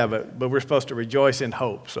 Like, yeah, but we're supposed to rejoice in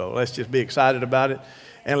hope. So let's just be excited about it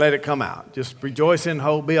and let it come out. Just rejoice in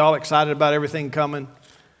hope. Be all excited about everything coming.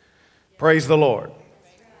 Praise the Lord.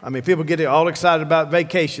 I mean, people get all excited about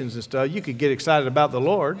vacations and stuff. You could get excited about the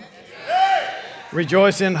Lord.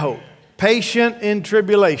 Rejoice in hope. Patient in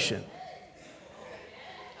tribulation.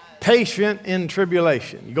 Patient in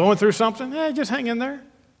tribulation. You going through something? Just hang in there.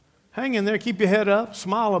 Hang in there. Keep your head up.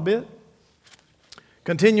 Smile a bit.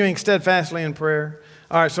 Continuing steadfastly in prayer.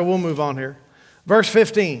 All right, so we'll move on here. Verse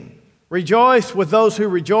 15. Rejoice with those who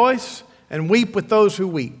rejoice and weep with those who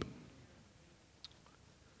weep.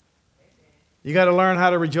 You got to learn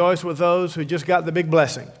how to rejoice with those who just got the big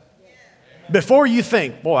blessing. Before you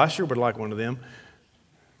think, boy, I sure would like one of them.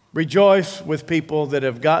 Rejoice with people that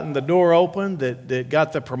have gotten the door open, that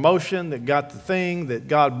got the promotion, that got the thing, that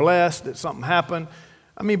God blessed, that something happened.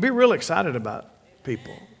 I mean, be real excited about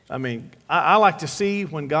people. I mean, I like to see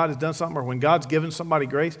when God has done something or when God's given somebody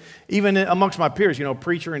grace, even amongst my peers,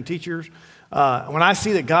 preacher and teachers. When I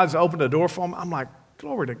see that God's opened a door for them, I'm like,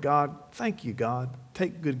 glory to God. Thank you, God.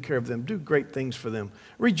 Take good care of them. Do great things for them.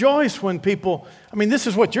 Rejoice when people, this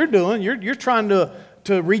is what you're doing. You're trying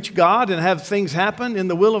to reach God and have things happen in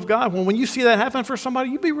the will of God. When you see that happen for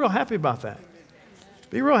somebody, you be real happy about that.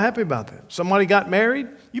 Be real happy about that. Somebody got married,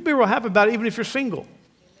 you be real happy about it even if you're single.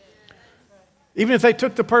 Even if they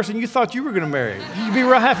took the person you thought you were going to marry, you'd be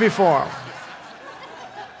real happy for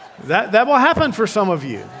them. That will happen for some of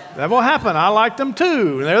you. That will happen. I liked them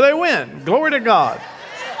too, and there they went. Glory to God.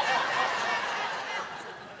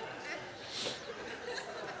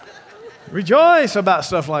 Rejoice about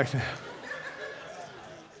stuff like that.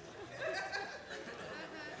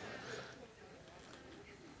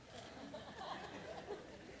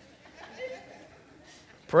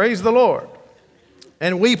 Praise the Lord.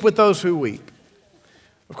 And weep with those who weep.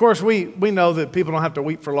 Of course, we know that people don't have to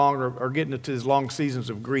weep for long or get into these long seasons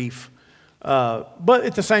of grief. But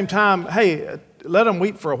at the same time, hey, let them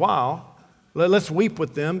weep for a while. Let's weep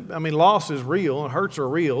with them. I mean, loss is real and hurts are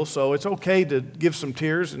real, so it's okay to give some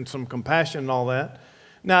tears and some compassion and all that.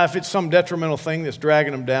 Now, if it's some detrimental thing that's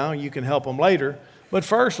dragging them down, you can help them later. But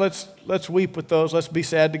first, let's weep with those. Let's be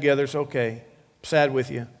sad together. It's okay. I'm sad with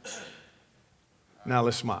you. Now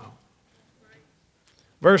let's smile.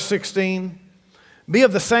 Verse 16, be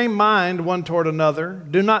of the same mind one toward another.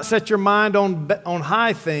 Do not set your mind on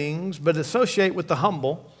high things, but associate with the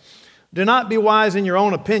humble. Do not be wise in your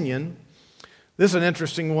own opinion. This is an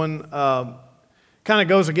interesting one. Kind of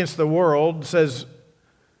goes against the world. It says,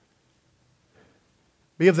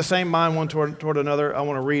 be of the same mind one toward another. I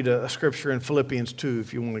want to read a scripture in Philippians 2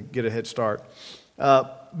 if you want to get a head start.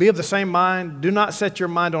 Be of the same mind. Do not set your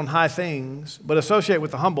mind on high things, but associate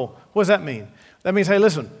with the humble. What does that mean? That means, hey,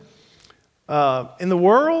 listen, in the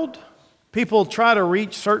world, people try to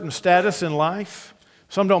reach certain status in life.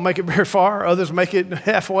 Some don't make it very far. Others make it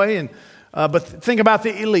halfway. But think about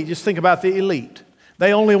the elite. Just think about the elite.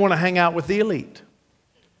 They only want to hang out with the elite.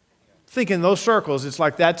 Think in those circles, it's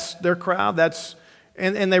like that's their crowd.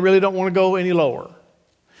 And they really don't want to go any lower.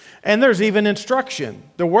 And there's even instruction.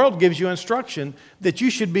 The world gives you instruction that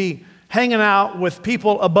you should be hanging out with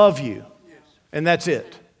people above you. And that's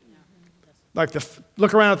it. Like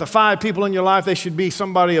look around at the 5 people in your life, they should be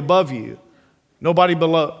somebody above you, nobody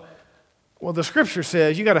below. Well, the scripture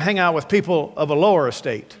says you got to hang out with people of a lower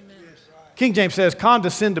estate. King James says,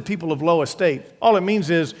 condescend to people of low estate. All it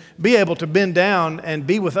means is be able to bend down and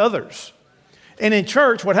be with others. And in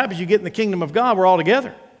church, what happens? You get in the kingdom of God, we're all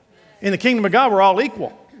together. In the kingdom of God, we're all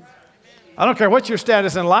equal. I don't care what your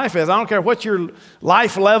status in life is. I don't care what your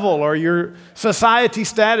life level or your society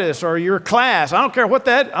status or your class. I don't care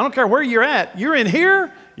where you're at. You're in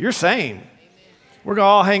here, you're same. We're going to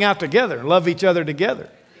all hang out together and love each other together.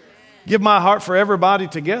 Give my heart for everybody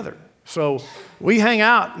together. So we hang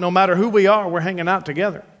out no matter who we are, we're hanging out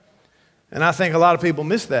together. And I think a lot of people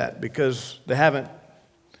miss that because they haven't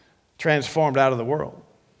transformed out of the world.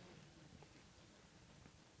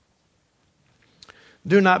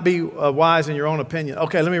 Do not be wise in your own opinion.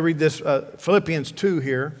 Okay, let me read this. Philippians 2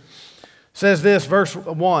 here says this, verse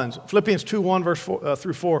 1. Philippians 2, 1 verse 4,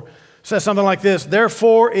 through 4 says something like this.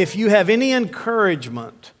 Therefore, if you have any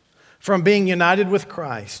encouragement from being united with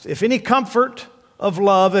Christ, if any comfort of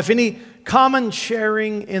love, if any common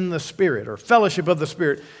sharing in the Spirit or fellowship of the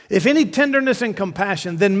Spirit, if any tenderness and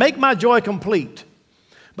compassion, then make my joy complete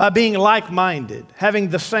by being like-minded, having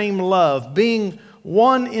the same love, being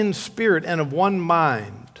one in spirit and of one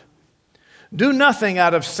mind. Do nothing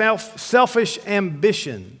out of selfish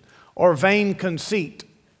ambition or vain conceit.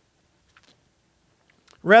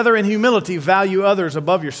 Rather, in humility, value others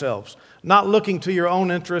above yourselves, not looking to your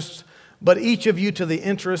own interests, but each of you to the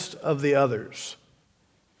interest of the others.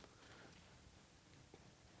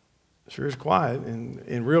 Sure is quiet.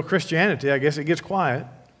 In real Christianity, I guess it gets quiet.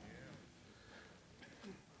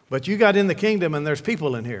 But you got in the kingdom and there's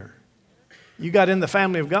people in here. You got in the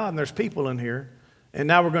family of God and there's people in here. And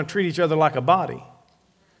now we're going to treat each other like a body.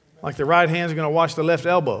 Like the right hand's going to wash the left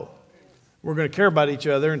elbow. We're going to care about each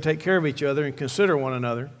other and take care of each other and consider one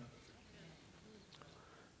another.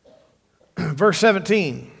 Verse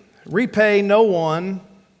 17, repay no one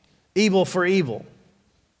evil for evil.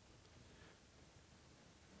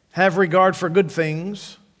 Have regard for good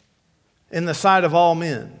things in the sight of all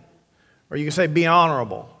men. Or you can say be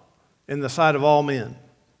honorable in the sight of all men.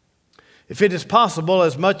 If it is possible,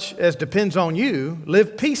 as much as depends on you,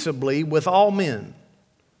 live peaceably with all men.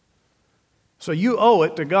 So you owe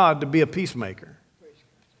it to God to be a peacemaker.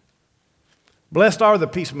 Blessed are the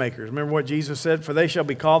peacemakers. Remember what Jesus said? For they shall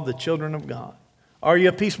be called the children of God. Are you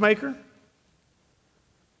a peacemaker?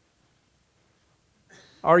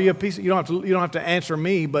 Are you a peacemaker? You don't have to answer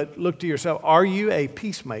me, but look to yourself. Are you a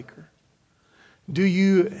peacemaker? Do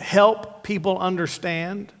you help people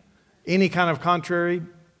understand any kind of contrary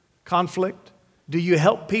conflict? Do you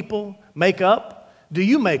help people make up? Do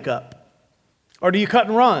you make up? Or do you cut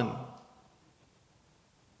and run?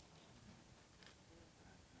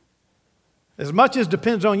 As much as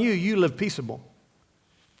depends on you, you live peaceable.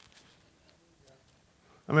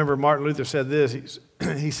 I remember Martin Luther said this.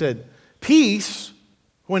 He said, peace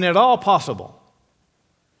when at all possible.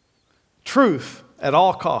 Truth at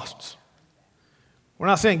all costs. We're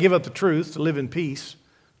not saying give up the truth to live in peace.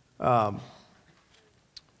 But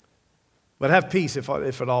have peace if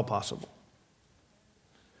at all possible.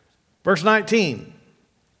 Verse 19,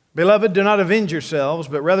 beloved, do not avenge yourselves,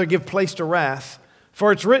 but rather give place to wrath,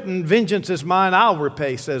 For it's written, vengeance is mine, I'll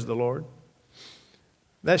repay, says the Lord.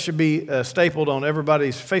 That should be stapled on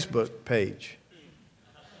everybody's Facebook page.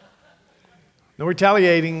 No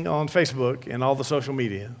retaliating on Facebook and all the social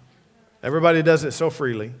media. Everybody does it so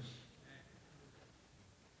freely.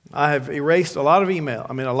 I have erased a lot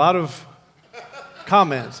of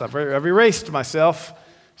comments. I've erased myself.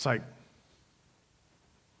 It's like,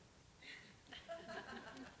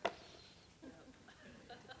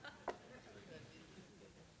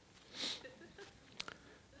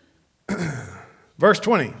 verse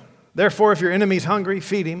 20, therefore, if your enemy is hungry,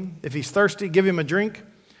 feed him. If he's thirsty, give him a drink.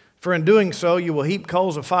 For in doing so, you will heap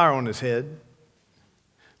coals of fire on his head.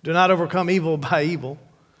 Do not overcome evil by evil,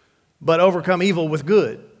 but overcome evil with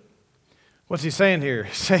good. What's he saying here?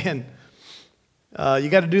 He's saying you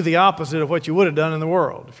got to do the opposite of what you would have done in the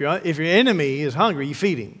world. If your enemy is hungry, you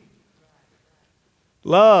feed him.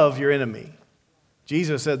 Love your enemy.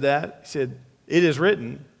 Jesus said that. He said, it is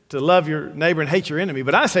written to love your neighbor and hate your enemy.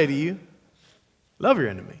 But I say to you, love your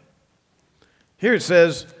enemy. Here it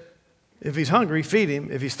says, if he's hungry, feed him.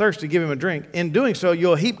 If he's thirsty, give him a drink. In doing so,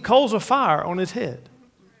 you'll heap coals of fire on his head.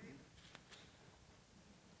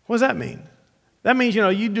 What does that mean? That means,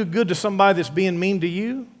 you do good to somebody that's being mean to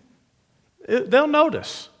you, they'll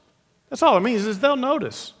notice. That's all it means, is they'll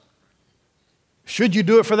notice. Should you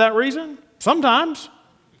do it for that reason? Sometimes.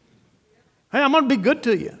 Hey, I'm going to be good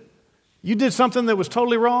to you. You did something that was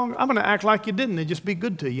totally wrong, I'm going to act like you didn't and just be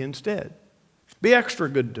good to you instead. Be extra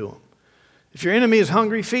good to him. If your enemy is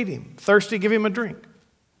hungry, feed him. Thirsty, give him a drink.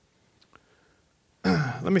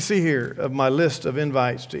 Let me see here of my list of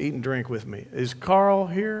invites to eat and drink with me. Is Carl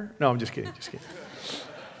here? No, I'm just kidding.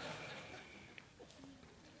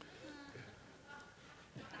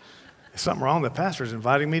 There's something wrong. The pastor's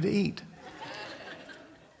inviting me to eat.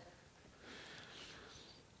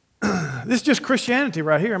 This is just Christianity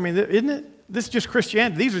right here. I mean, isn't it? This is just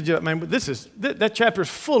Christianity. These are just, that chapter is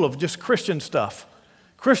full of just Christian stuff.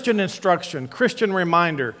 Christian instruction, Christian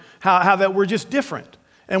reminder, how that we're just different.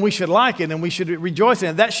 And we should like it and we should rejoice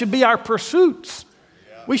in it. That should be our pursuits.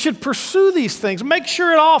 Yeah. We should pursue these things. Make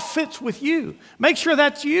sure it all fits with you. Make sure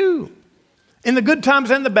that's you. In the good times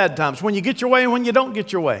and the bad times. When you get your way and when you don't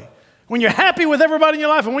get your way. When you're happy with everybody in your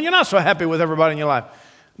life and when you're not so happy with everybody in your life.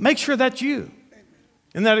 Make sure that's you.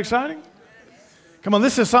 Isn't that exciting? Come on,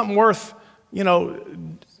 this is something worth,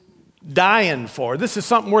 dying for. This is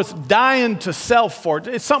something worth dying to self for.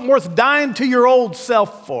 It's something worth dying to your old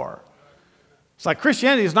self for. It's like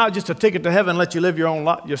Christianity is not just a ticket to heaven and let you live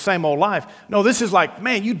your same old life. No, this is like,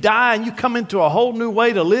 man, you die and you come into a whole new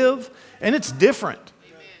way to live, and it's different.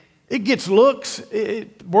 Amen. It gets looks. The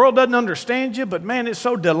world doesn't understand you, but man, it's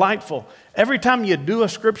so delightful. Every time you do a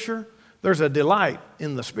scripture, there's a delight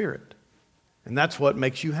in the Spirit, and that's what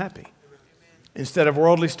makes you happy. Amen. Instead of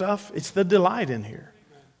worldly stuff, it's the delight in here.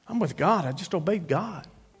 I'm with God. I just obeyed God.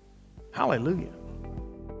 Hallelujah.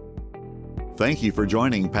 Thank you for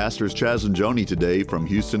joining Pastors Chaz and Joni today from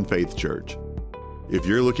Houston Faith Church. If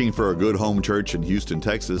you're looking for a good home church in Houston,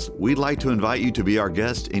 Texas, we'd like to invite you to be our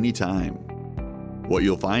guest anytime. What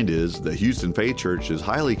you'll find is that Houston Faith Church is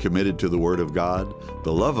highly committed to the Word of God,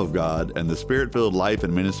 the love of God, and the Spirit-filled life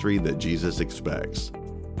and ministry that Jesus expects.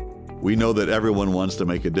 We know that everyone wants to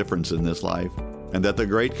make a difference in this life, and that the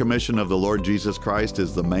Great Commission of the Lord Jesus Christ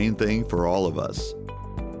is the main thing for all of us.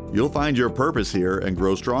 You'll find your purpose here and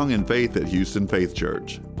grow strong in faith at Houston Faith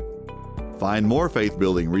Church. Find more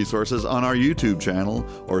faith-building resources on our YouTube channel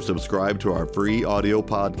or subscribe to our free audio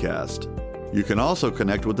podcast. You can also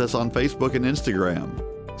connect with us on Facebook and Instagram.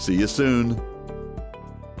 See you soon.